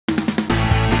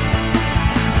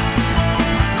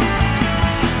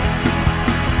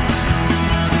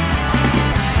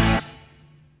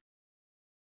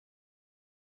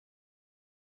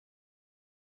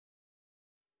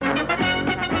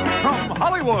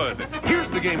Hollywood. Here's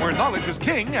the game where knowledge is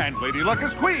king and Lady Luck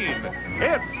is queen.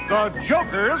 It's The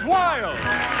Joker's Wild.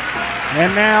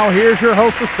 And now here's your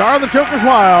host, the star of The Joker's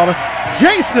Wild,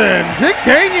 Jason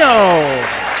DeCano.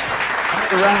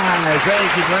 All right,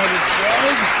 thank you, Brandon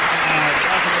Scruggs.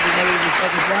 Welcome everybody to The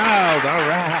Joker's Wild. All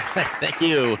right, thank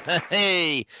you.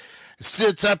 Hey.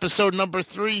 It's episode number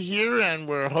 3 here, and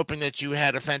we're hoping that you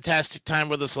had a fantastic time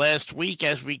with us last week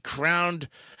as we crowned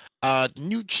a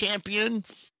new champion.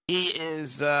 He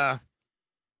is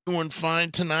doing fine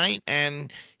tonight,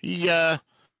 and he had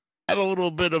a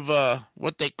little bit of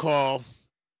what they call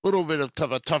a little bit of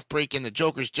a tough break in the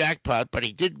Joker's jackpot, but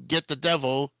he did get the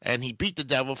devil, and he beat the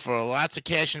devil for lots of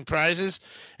cash and prizes,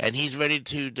 and he's ready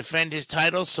to defend his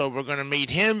title, so we're going to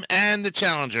meet him and the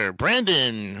challenger.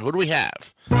 Brandon, who do we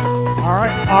have? All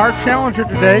right, our challenger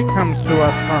today comes to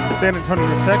us from San Antonio,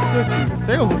 Texas. He's a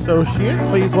sales associate.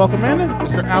 Please welcome in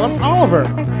Mr. Adam Oliver.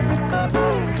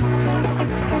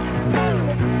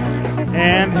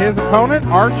 And his opponent,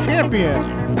 our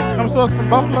champion, comes to us from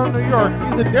Buffalo, New York.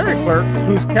 He's a dairy clerk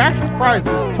whose cash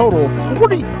prizes total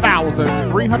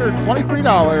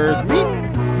 $40,323. Meet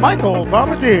Michael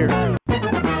Bombardier.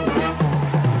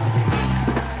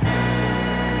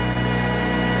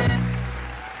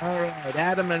 All right,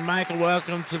 Adam and Michael,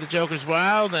 welcome to the Joker's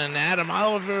Wild. And Adam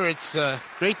Oliver, it's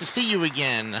great to see you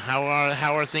again. How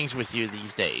are things with you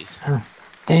these days?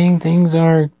 Things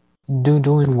are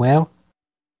doing well.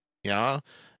 Yeah,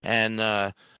 and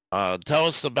tell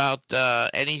us about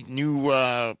any new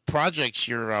projects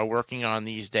you're working on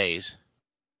these days.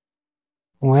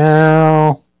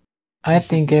 Well, I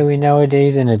think every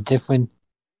nowadays in a different.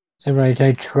 So I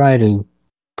try to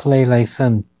play like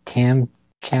some TAM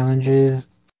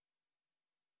challenges.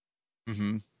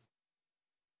 Mm-hmm.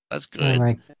 That's good.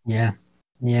 Like, yeah.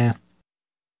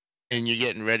 And you're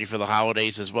getting ready for the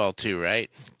holidays as well, too, right?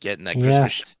 Getting that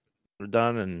Christmas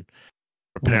done and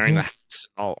preparing the house,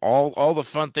 all the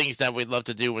fun things that we'd love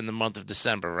to do in the month of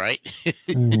December, right?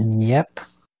 Yep.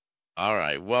 All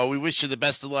right. Well, we wish you the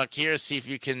best of luck here. See if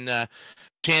you can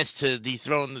chance to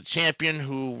dethrone the champion,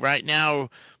 who right now,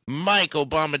 Michael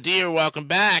Bombardier. Welcome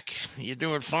back. You're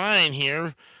doing fine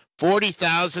here.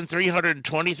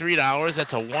 $40,323.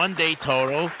 That's a one-day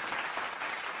total.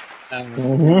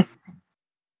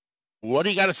 What do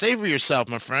you got to say for yourself,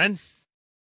 my friend?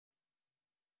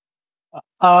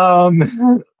 Yeah,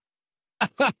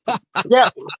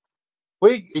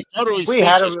 we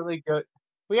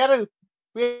had a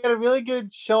really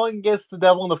good showing against the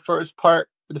devil in the first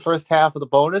half of the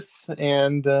bonus,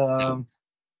 and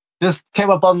just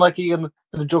came up unlucky in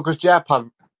the Joker's jackpot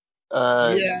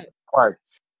part.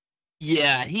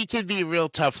 Yeah, he could be a real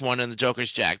tough one in the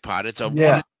Joker's jackpot. It's a 1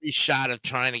 in 3 shot of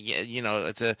trying to get,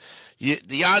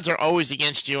 the odds are always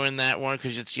against you in that one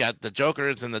because it's got the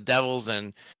Jokers and the devils,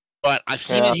 but I've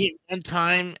seen it hit one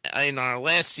time in our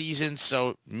last season,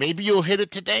 so maybe you'll hit it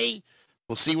today.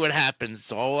 We'll see what happens.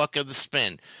 It's all luck of the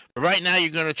spin. But right now, you're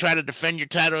going to try to defend your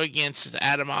title against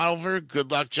Adam Oliver.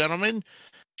 Good luck, gentlemen.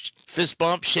 Fist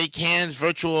bump, shake hands,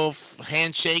 virtual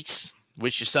handshakes.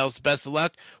 Wish yourselves the best of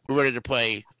luck. We're ready to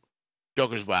play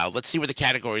Joker's Wild. Let's see what the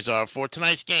categories are for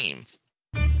tonight's game.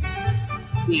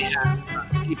 We have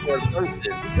keyboard versus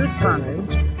good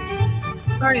times,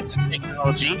 science and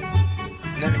technology,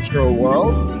 natural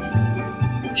world,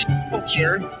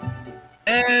 culture,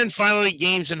 and finally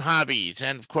games and hobbies.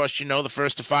 And of course, the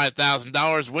first to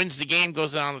 $5,000 wins the game,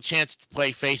 goes on the chance to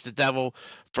play Face the Devil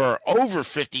for over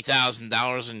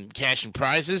 $50,000 in cash and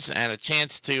prizes, and a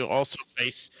chance to also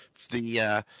face for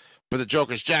the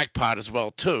Joker's jackpot as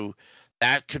well too.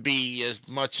 That could be as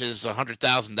much as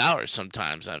 $100,000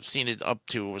 sometimes. I've seen it up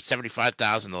to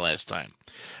 $75,000 the last time.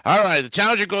 All right, the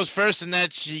challenger goes first, and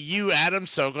that's you, Adam.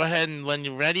 So go ahead and when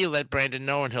you're ready, let Brandon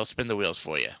know, and he'll spin the wheels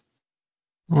for you.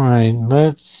 All right,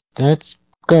 let's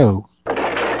go.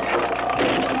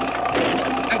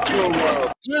 Natural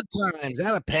world, good times,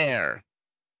 add a pair.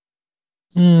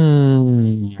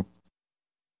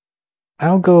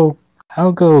 I'll go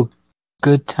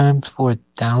good times for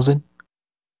 1,000.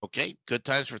 Okay, good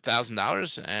times for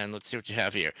 $1,000, and let's see what you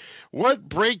have here. What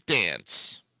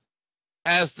breakdance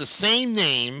has the same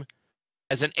name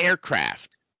as an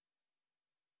aircraft?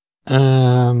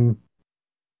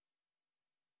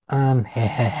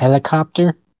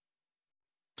 Helicopter.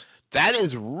 That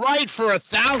is right for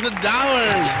 $1,000. You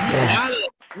got it.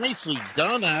 Nicely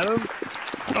done, Adam.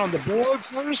 On the board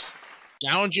first.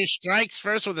 Challenger strikes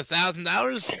first with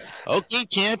 $1,000. Okay,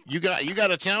 champ, you got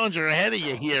a challenger ahead of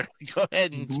you here. Go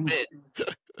ahead and spit.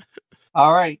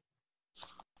 All right,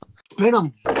 spin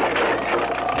them.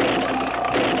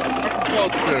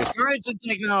 Agriculture, science and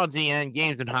technology, and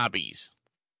games and hobbies.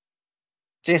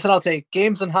 Jason, I'll take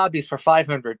games and hobbies for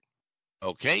 500.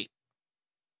 Okay.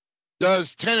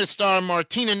 Does tennis star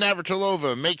Martina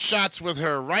Navratilova make shots with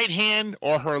her right hand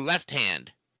or her left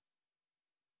hand?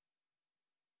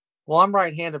 Well, I'm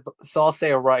right-handed, so I'll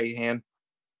say a right hand.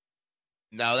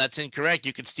 No, that's incorrect.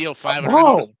 You can steal $500.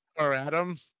 Whoa! Or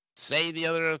Adam, say the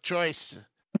other choice.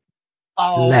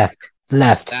 Oh, Left.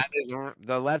 That is,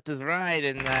 the left is right,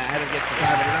 and Adam gets the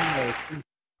 $500.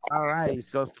 All right, he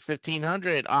goes to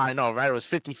 1,500. Oh, I know, right? It was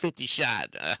 50-50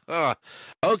 shot.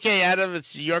 Okay, Adam,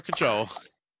 it's your control.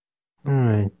 All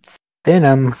right. Then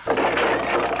Games and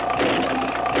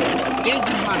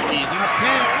hobbies are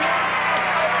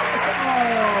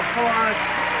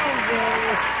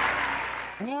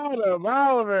Adam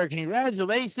Oliver,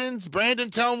 congratulations. Brandon,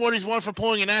 tell him what he's won for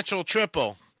pulling a natural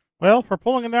triple. Well, for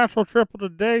pulling a natural triple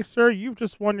today, sir, you've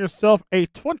just won yourself a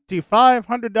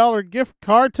 $2,500 gift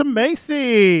card to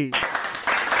Macy's. Congratulations,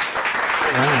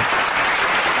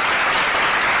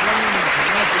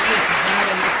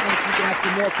 Adam. Looks like you got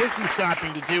some more Christmas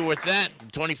shopping to do with that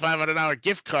 $2,500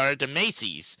 gift card to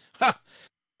Macy's. Huh.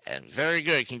 And very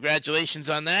good. Congratulations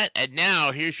on that. And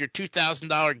now here's your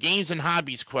 $2,000 games and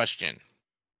hobbies question.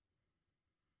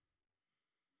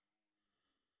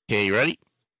 Okay, you ready?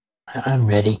 I'm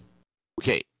ready.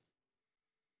 Okay.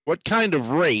 What kind of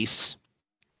race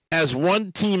has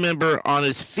one team member on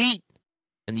his feet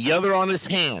and the other on his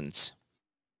hands?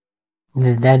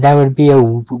 That would be a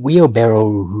wheelbarrow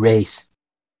race.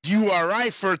 You are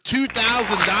right for $2,000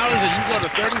 and you go to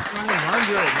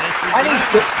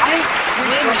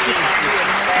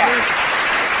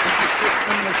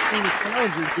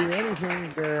 $3,500. Do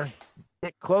anything to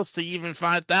get close to even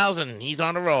 5,000. He's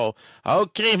on a roll.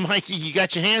 Okay, Mikey, you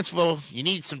got your hands full. You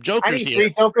need some jokers I need here.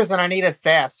 3 jokers and I need it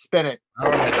fast. Spin it. All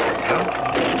right.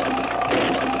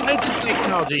 Science and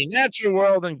technology, natural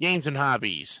world, and games and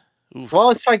hobbies. Oof. Well,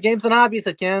 let's try games and hobbies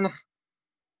again.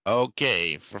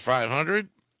 Okay, for 500.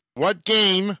 What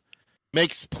game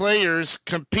makes players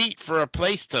compete for a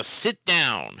place to sit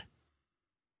down?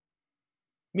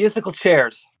 Musical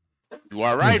chairs. You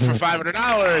are right for $500,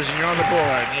 and you're on the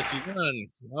board. Yes, you done.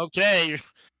 Okay, you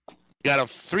got a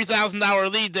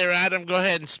 $3,000 lead there, Adam. Go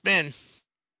ahead and spin.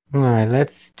 All right,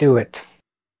 let's do it.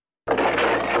 Good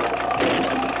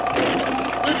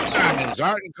times,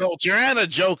 art and culture, and a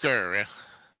joker.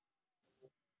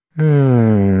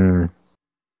 You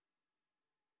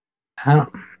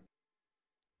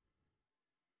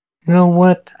know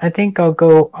what? I think I'll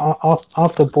go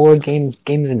off the board.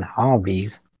 Games and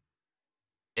hobbies.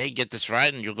 Okay, get this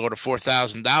right, and you'll go to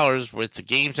 $4,000 with the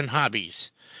games and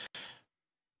hobbies.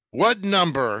 What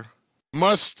number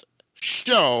must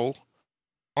show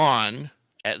on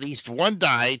at least one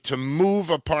die to move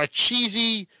a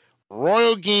Parcheesi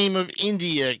Royal Game of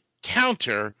India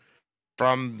counter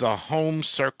from the home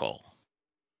circle?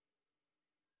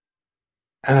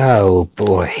 Oh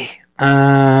boy.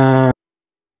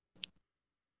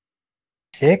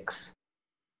 6?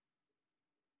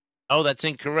 Oh, that's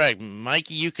incorrect.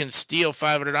 Mikey, you can steal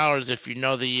 $500 if you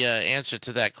know the answer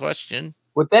to that question.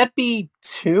 Would that be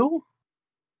 2?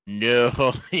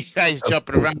 No, you guys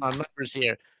jumping around on numbers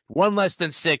here. 1 less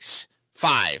than 6,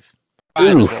 5.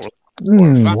 5 is what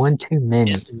we're 5. 1 too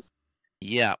many.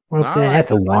 Yeah. Well, All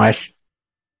that's a wash.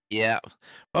 Yeah.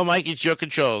 Well, Mike, it's your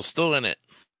control. Still in it.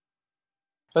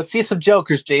 Let's see some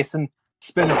jokers, Jason.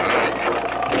 Spin them.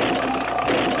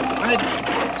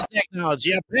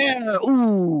 Technology up there.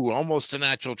 Ooh, almost a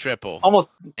natural triple. Almost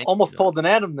pulled an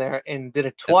Adam there and did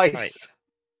it twice.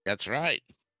 That's right.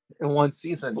 In one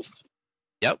season.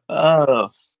 Yep.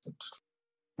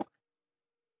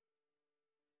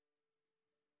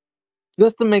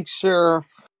 Just to make sure.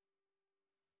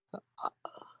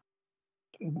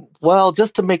 Well,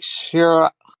 just to make sure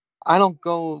I don't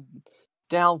go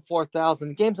down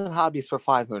 4,000. Games and hobbies for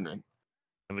 500.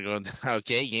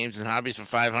 Okay, games and hobbies for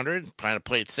 500. Trying to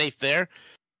play it safe there.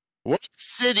 What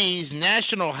city's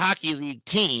National Hockey League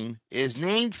team is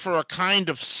named for a kind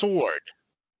of sword?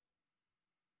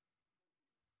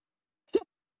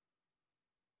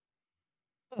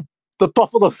 The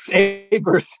Buffalo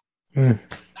Sabres.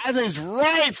 That is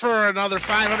right for another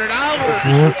 $500.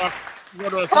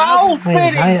 How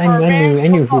fitting! I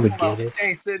knew who would get it.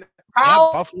 Jason.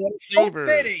 How Buffalo Sabres.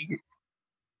 fitting!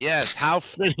 Yes, how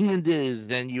fitting it is.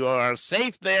 Then you are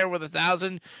safe there with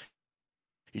 1,000.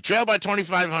 You trail by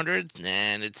 2,500,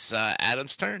 and it's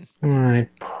Adam's turn. All right,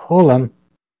 pull him.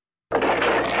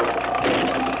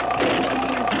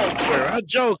 Culture, a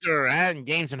joker, and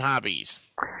games and hobbies.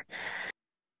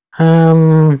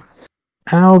 I'll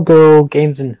go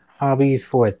games and hobbies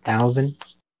for 1,000.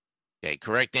 Okay,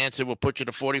 correct answer will put you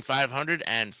to 4,500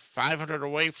 and 500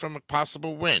 away from a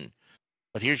possible win.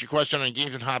 But here's your question on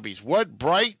games and hobbies. What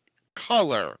bright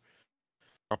color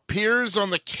appears on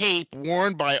the cape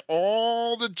worn by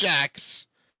all the jacks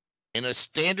in a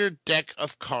standard deck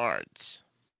of cards?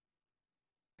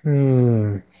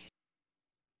 Is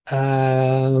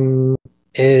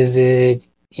it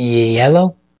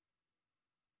yellow?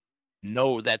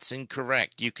 No, that's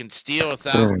incorrect. You can steal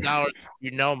 $1,000 if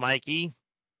you know, Mikey.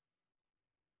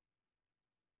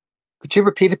 Could you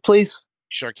repeat it, please?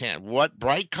 Sure can. What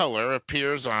bright color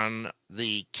appears on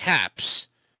the caps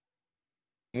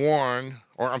worn,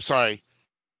 or I'm sorry,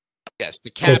 yes, the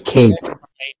caps worn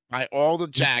by all the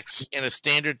jacks in a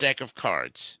standard deck of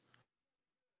cards?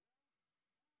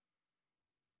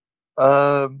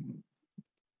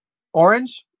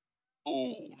 Orange?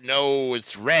 Ooh, no,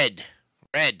 it's red.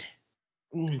 Red.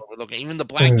 We're looking. Even the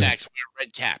blackjacks wear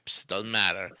red caps. Doesn't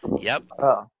matter. Yep.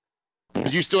 Oh.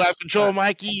 You still have control,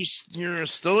 Mikey. You're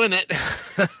still in it.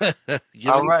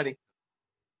 Alrighty.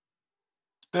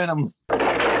 Spin them.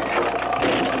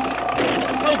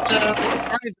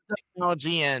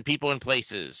 Technology and people and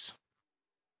places.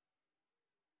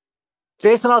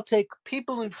 Jason, I'll take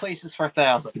people and places for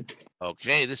 1,000.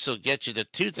 Okay, this will get you to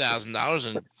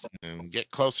 $2,000 and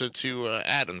get closer to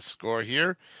Adam's score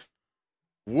here.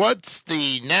 What's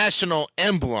the national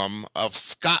emblem of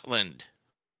Scotland?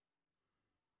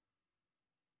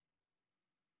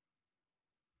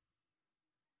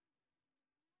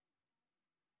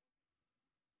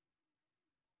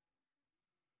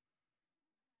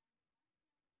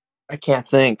 I can't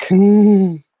think.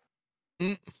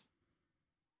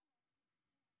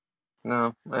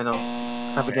 No, I don't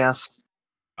have a guess.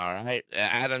 All right,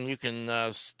 Adam, you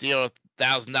can steal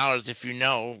 $1,000 if you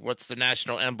know. What's the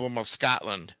national emblem of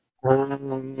Scotland?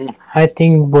 I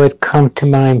think what come to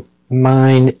my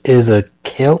mind is a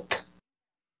kilt.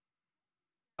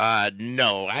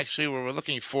 No, actually, we were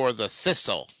looking for the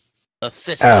thistle. The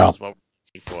thistle is what we're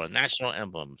looking for. National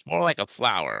emblem. It's more like a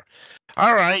flower.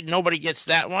 All right, nobody gets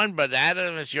that one, but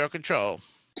Adam, it's your control.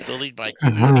 Still lead by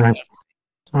 2.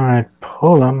 All right,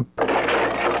 pull them.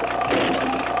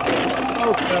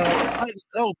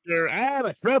 Filter and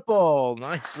a triple.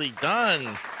 Nicely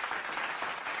done.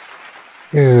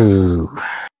 Ooh.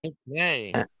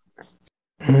 Okay.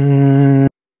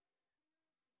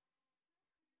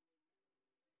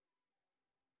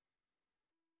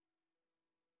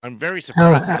 I'm very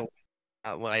surprised that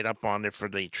the light up on it for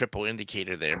the triple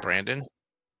indicator there, Brandon.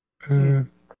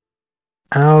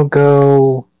 I'll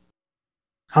go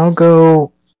off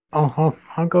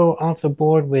the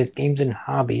board with games and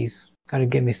hobbies. Gotta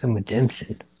give me some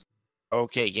redemption.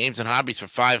 Okay, games and hobbies for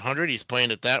 500. He's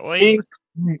playing it that way.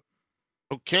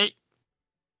 Okay.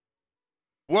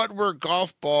 What were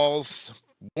golf balls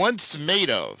once made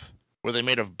of? Were they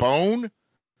made of bone,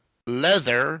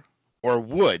 leather, or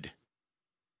wood?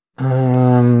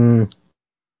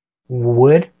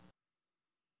 Wood?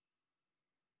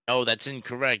 No, that's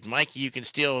incorrect. Mikey, you can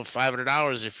steal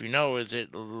 $500 if you know. Is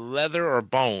it leather or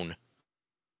bone?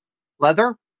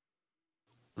 Leather?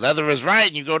 Leather is right,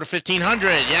 and you go to 1,500.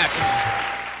 Yes.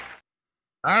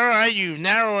 All right, you're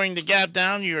narrowing the gap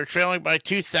down. You're trailing by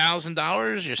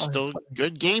 $2,000. You're still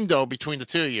good game though between the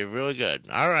two. You're really good.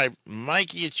 All right,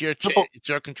 Mikey, it's your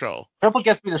control. Triple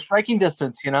gets me the striking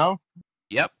distance, you know.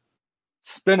 Yep.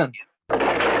 Spinning. People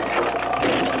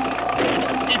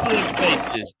in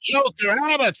places. Joker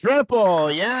out a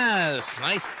triple. Yes,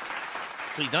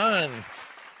 nicely done.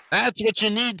 That's what you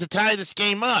need to tie this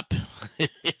game up.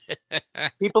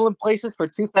 People in places for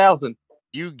 2,000.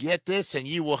 You get this, and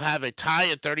you will have a tie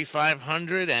at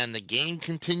 3,500, and the game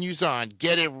continues on.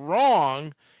 Get it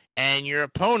wrong, and your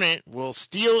opponent will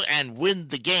steal and win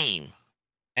the game.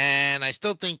 And I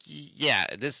still think, yeah,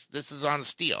 this is on a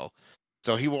steal.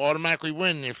 So he will automatically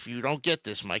win if you don't get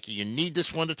this, Mikey. You need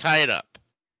this one to tie it up.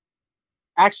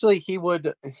 Actually, he would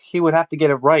have to get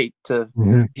it right to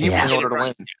in order to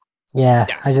win. Yeah,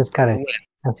 yes. I just gotta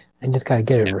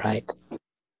get it right.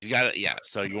 You got it, yeah.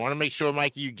 So you want to make sure,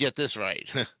 Mikey, you get this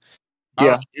right. Yeah.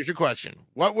 Right, here's your question: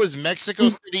 what was Mexico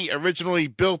City originally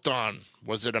built on?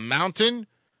 Was it a mountain,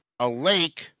 a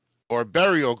lake, or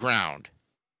burial ground?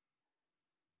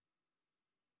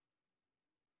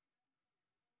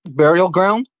 Burial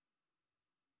ground?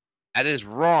 That is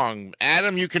wrong,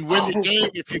 Adam. You can win the game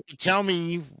if you can tell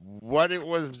me what it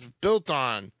was built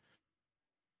on.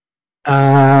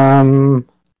 I'm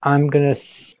gonna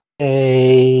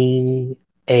say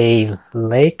a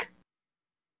lake.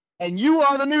 And you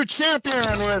are the new champion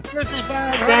with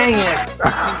 55. Dang it!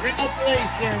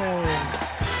 Congratulations!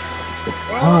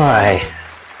 All right.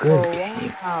 Good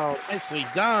game. Wow. Nicely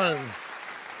done.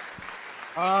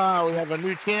 We have a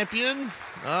new champion.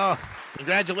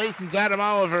 Congratulations, Adam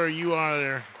Oliver. You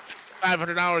are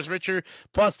 $500 richer,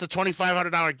 plus the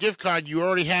 $2,500 gift card. You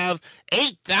already have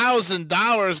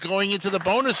 $8,000 going into the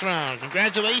bonus round.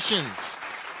 Congratulations.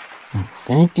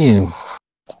 Thank you.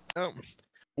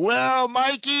 Well,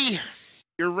 Mikey,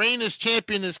 your reign as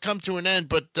champion has come to an end,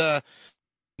 but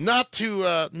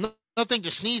nothing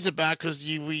to sneeze about, because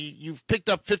you've picked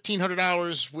up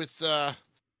 $1,500 with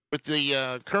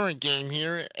the current game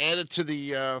here, added to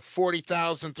the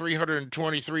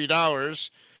 $40,323,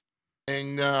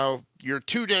 and your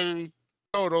 2-day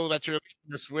total that you're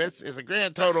this with is a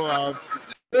grand total of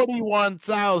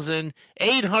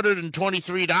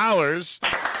 $41,823.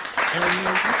 And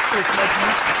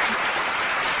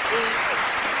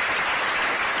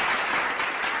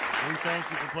we thank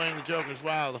you for playing the Jokers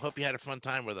Wild. I hope you had a fun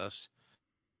time with us.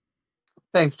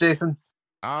 Thanks, Jason.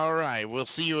 All right. We'll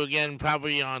see you again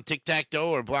probably on Tic-Tac-Toe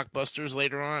or Blockbusters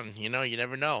later on. You know, you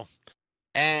never know.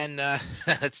 And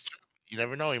that's true. You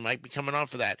never know. He might be coming on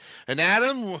for that. And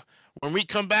Adam, when we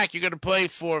come back, you're going to play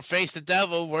for Face the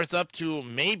Devil, worth up to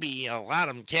maybe a lot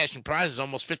of cash and prizes,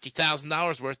 almost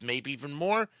 $50,000 worth, maybe even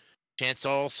more. Chance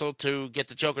also to get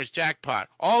the Joker's jackpot.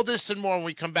 All this and more when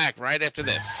we come back right after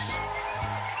this.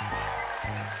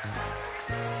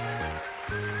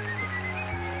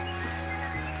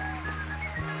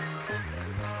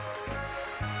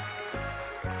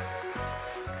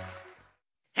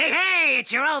 Hey,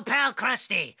 it's your old pal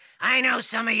Krusty. I know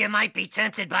some of you might be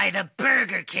tempted by the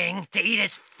Burger King to eat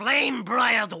his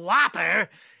flame-broiled Whopper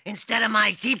instead of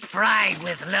my deep-fried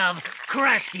with love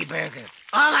Krusty Burger.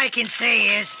 All I can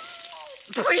say is,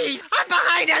 please, I'm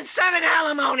behind on 7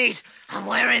 alimonies. I'm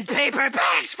wearing paper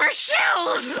bags for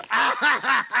shoes.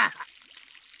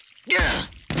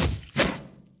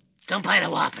 Don't buy the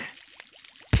Whopper.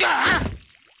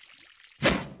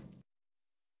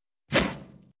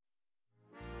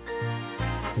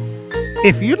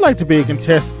 If you'd like to be a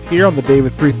contestant here on the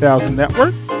David 3000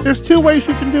 Network, there's 2 ways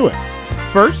you can do it.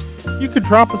 First, you could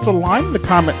drop us a line in the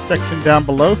comment section down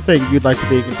below saying you'd like to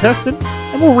be a contestant,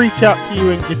 and we'll reach out to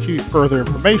you and get you further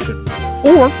information.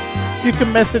 Or you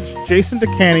can message Jason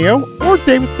DeCanio or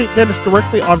David St. Dennis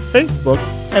directly on Facebook,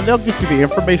 and they'll get you the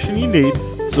information you need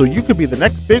so you could be the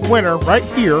next big winner right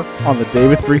here on the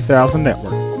David 3000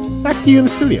 Network. Back to you in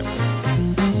the studio.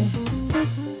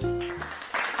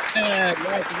 And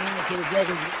welcome to the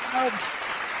Jokers Wild.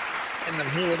 And I'm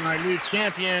here with my new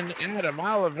champion, Adam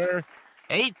Oliver.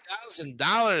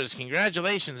 $8,000.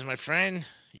 Congratulations, my friend.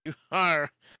 You are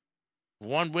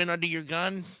 1 win under your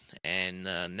gun. And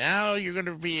now you're going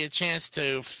to be a chance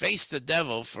to face the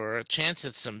devil for a chance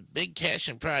at some big cash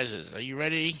and prizes. Are you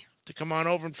ready to come on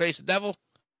over and face the devil?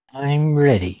 I'm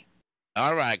ready.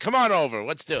 All right, come on over.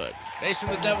 Let's do it. Facing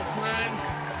the devil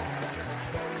time.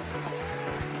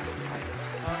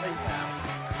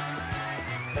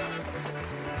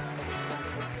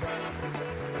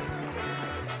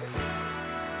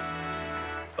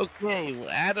 Okay, well,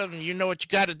 Adam, you know what you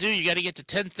got to do. You got to get to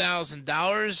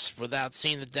 $10,000 without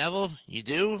seeing the devil. You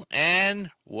do.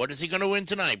 And what is he going to win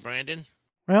tonight, Brandon?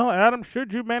 Well, Adam,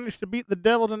 should you manage to beat the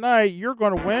devil tonight, you're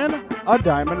going to win a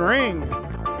diamond ring,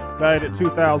 valued at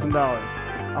 $2,000.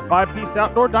 A 5-piece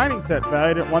outdoor dining set,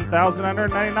 valued at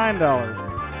 $1,999.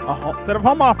 A set of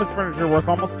home office furniture worth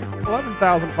almost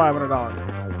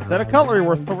 $11,500. A set of cutlery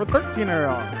worth over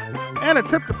 $1,300. And a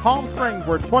trip to Palm Springs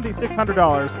worth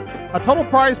 $2,600. A total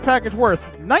prize package worth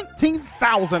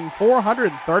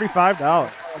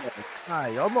 $19,435.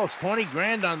 Hi, almost 20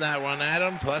 grand on that one,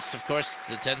 Adam. Plus, of course,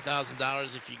 the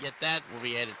 $10,000, if you get that, will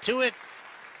be added to it.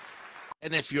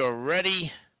 And if you're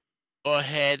ready, go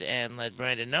ahead and let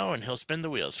Brandon know, and he'll spin the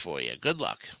wheels for you. Good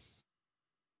luck.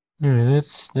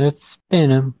 Let's spin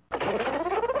him.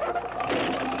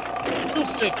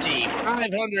 250,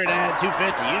 500, and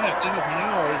 250. You got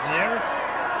 $10,000 there.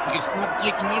 You can stop,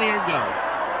 take the money, or go.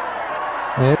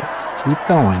 Let's keep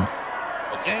going.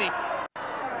 Okay.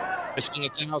 Risking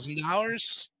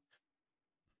 $1,000.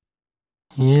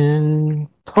 And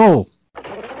pull.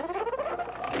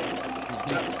 He's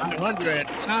got 500,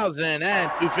 1,000, and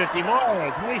 250 more.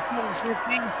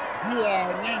 2750. You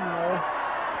are now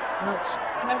at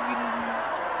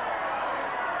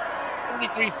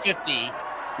 7350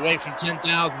 away from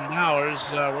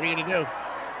 $10,000. What are you gonna do?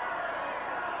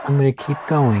 I'm gonna keep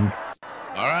going.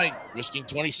 All right, risking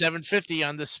 $2750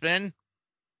 on this spin.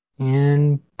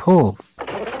 And pull.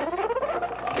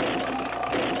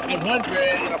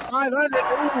 500,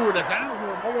 500. Ooh, the 1,000.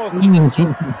 Almost.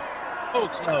 So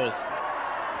close.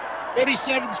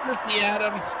 4750,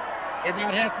 Adam. You're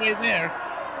about halfway there.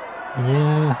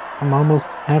 Yeah, I'm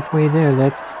almost halfway there.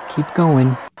 Let's keep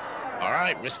going. All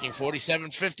right, risking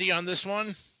 $4750 on this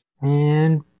one.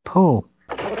 And pull.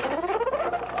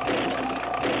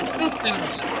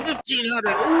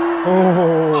 $1,500.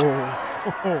 Oh.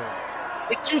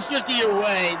 With 250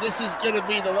 away, this is going to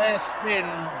be the last spin.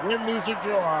 Win, lose, or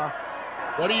draw.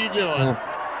 What are you doing?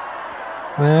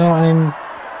 Well,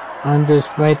 I'm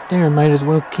just right there. Might as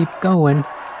well keep going.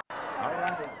 All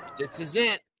right. This is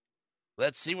it.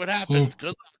 Let's see what happens.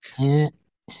 Good luck.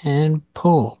 And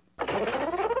pull.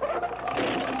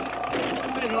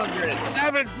 300,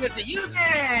 750. You did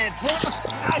it!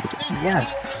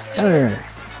 Yes, sir.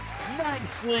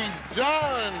 Nicely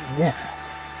done.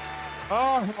 Yes.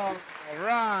 All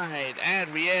right,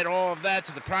 and we add all of that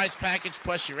to the prize package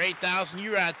plus your $8,000.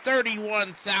 You're at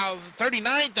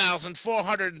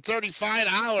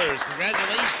 $39,435.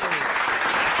 Congratulations!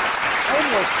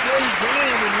 Almost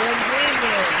 $40,000 in one game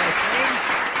there, my friend.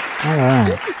 All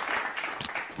right.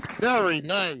 Very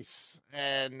nice.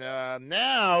 And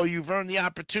now you've earned the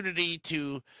opportunity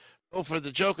to go for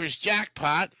the Joker's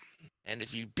jackpot. And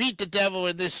if you beat the devil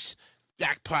in this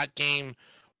jackpot game,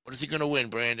 what is he going to win,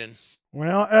 Brandon?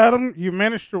 Well, Adam, you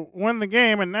managed to win the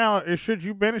game, and now, should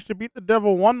you manage to beat the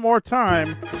devil one more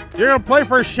time, you're going to play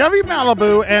for a Chevy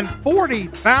Malibu and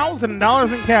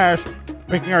 $40,000 in cash,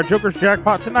 making our Joker's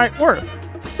jackpot tonight worth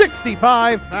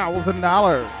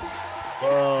 $65,000.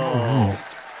 Whoa.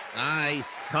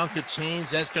 Nice. Chunk of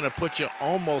change. That's going to put you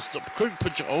could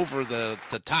put you over the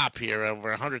top here,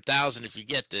 over 100,000 if you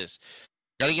get this.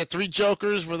 Got to get 3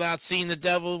 Jokers without seeing the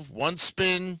devil. 1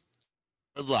 spin.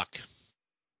 Good luck.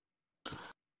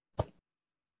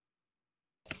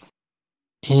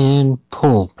 And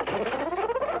pull. Oh!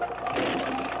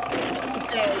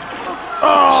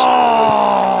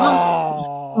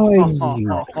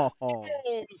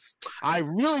 I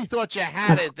really thought you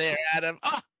had it there, Adam.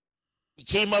 You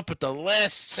came up at the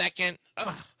last second.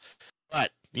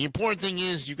 But the important thing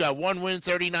is you got 1 win,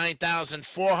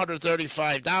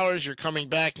 $39,435. You're coming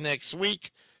back next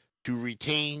week to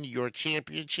retain your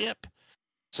championship.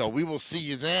 So we will see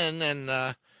you then,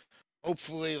 and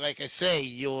hopefully, like I say,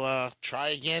 you'll try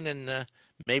again, and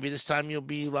maybe this time you'll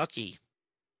be lucky.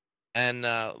 And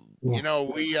you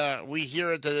know, we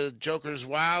here at the Joker's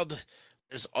Wild,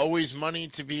 there's always money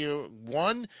to be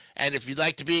won. And if you'd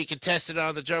like to be a contestant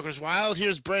on the Joker's Wild,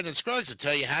 here's Brandon Scruggs to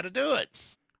tell you how to do it.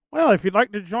 Well, if you'd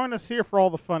like to join us here for all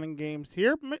the fun and games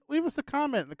here, leave us a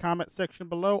comment in the comment section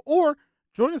below, or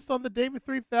join us on the David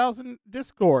 3000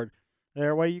 Discord.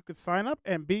 That way you could sign up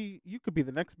and you could be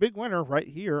the next big winner right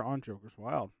here on Joker's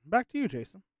Wild. Back to you,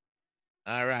 Jason.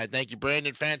 All right. Thank you,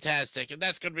 Brandon. Fantastic. And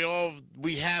that's going to be all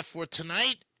we have for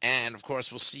tonight. And, of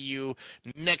course, we'll see you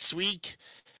next week.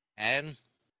 And,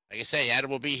 like I say,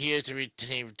 Adam will be here to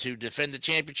defend the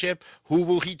championship. Who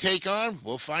will he take on?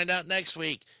 We'll find out next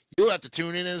week. You'll have to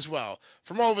tune in as well.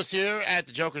 From all of us here at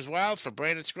the Joker's Wild, for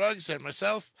Brandon Scruggs and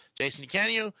myself, Jason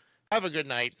DeCanio, have a good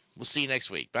night. We'll see you next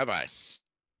week. Bye-bye.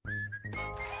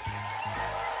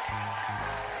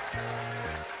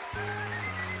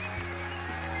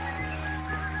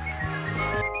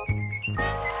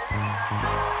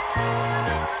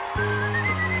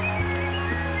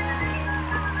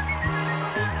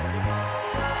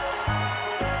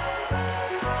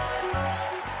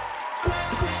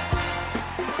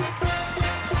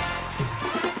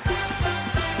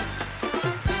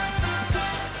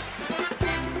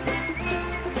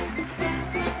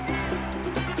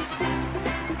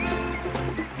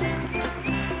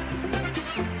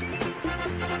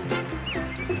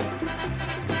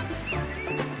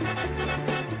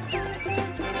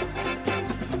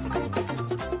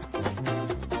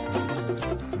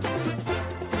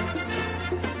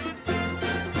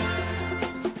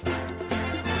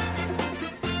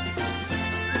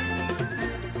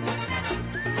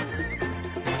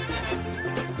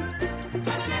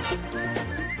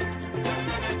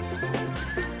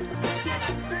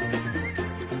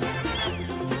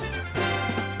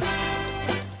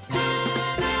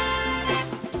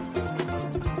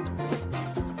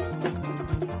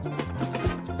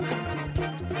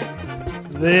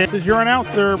 This is your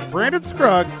announcer, Brandon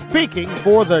Scruggs, speaking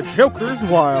for the Joker's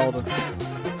Wild,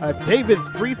 a David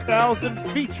 3000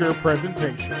 feature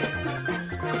presentation.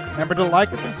 Remember to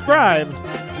like and subscribe,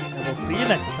 and we'll see you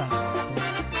next time.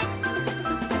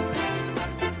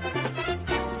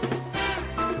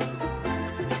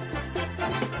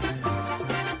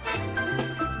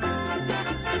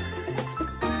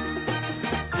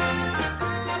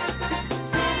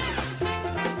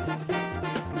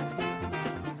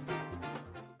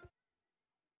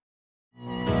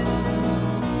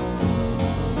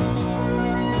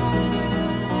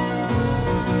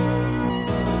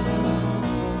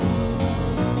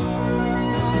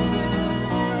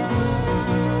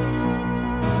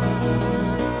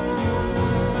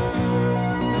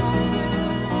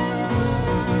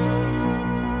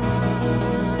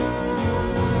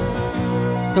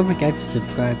 Don't forget to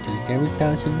subscribe to the David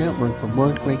Dawson Network for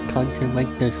more great content like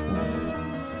this one.